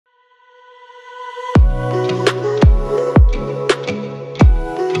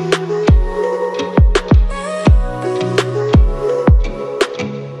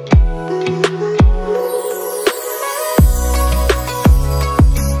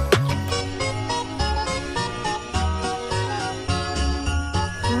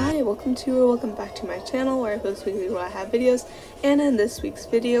welcome to or welcome back to my channel where I post weekly what I have videos, and in this week's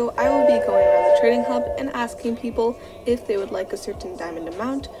video I will be going around the trading hub and asking people if they would like a certain diamond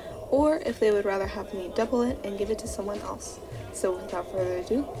amount or if they would rather have me double it and give it to someone else. So without further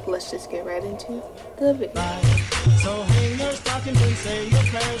ado, let's just get right into the video. So hang your stockings and say your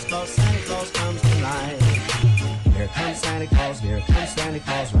prayers, 'cause Santa Claus comes tonight. Here comes Santa Claus,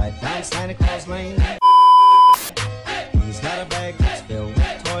 right down Santa Claus Lane. He's got a bag that's filled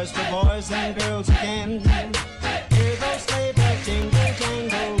with toys for boys and girls again. Hear those sleigh bells jingle,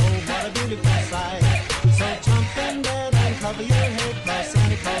 jangle, oh what a beautiful sight. So jump in bed and cover your head, 'cause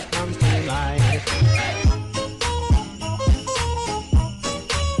Santa Claus comes tonight.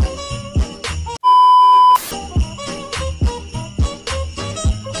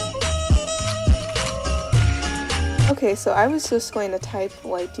 Okay, so I was just going to type,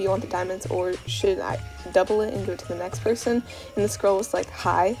 like, do you want the diamonds or should I double it and give it to the next person? And this girl was like,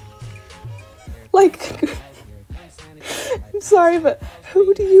 hi. Like, I'm sorry, but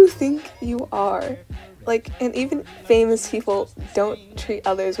who do you think you are? Like, and even famous people don't treat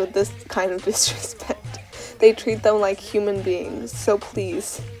others with this kind of disrespect. They treat them like human beings, so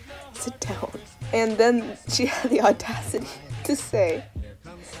please, sit down. And then she had the audacity to say,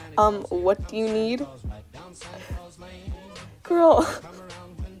 what do you need? Girl,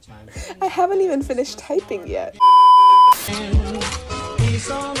 I haven't even finished typing yet.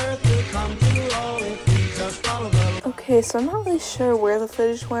 Okay, so I'm not really sure where the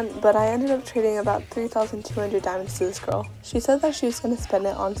footage went, but I ended up trading about 3,200 diamonds to this girl. She said that she was going to spend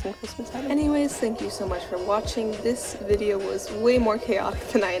it on some Christmas items. Anyways, thank you so much for watching. This video was way more chaotic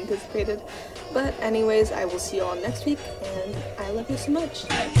than I anticipated. But anyways, I will see you all next week, and I love you so much.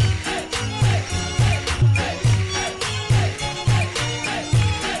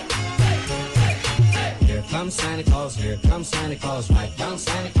 Here comes Santa Claus, right down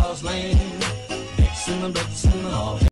Santa Claus Lane. Mixing the bricks and all.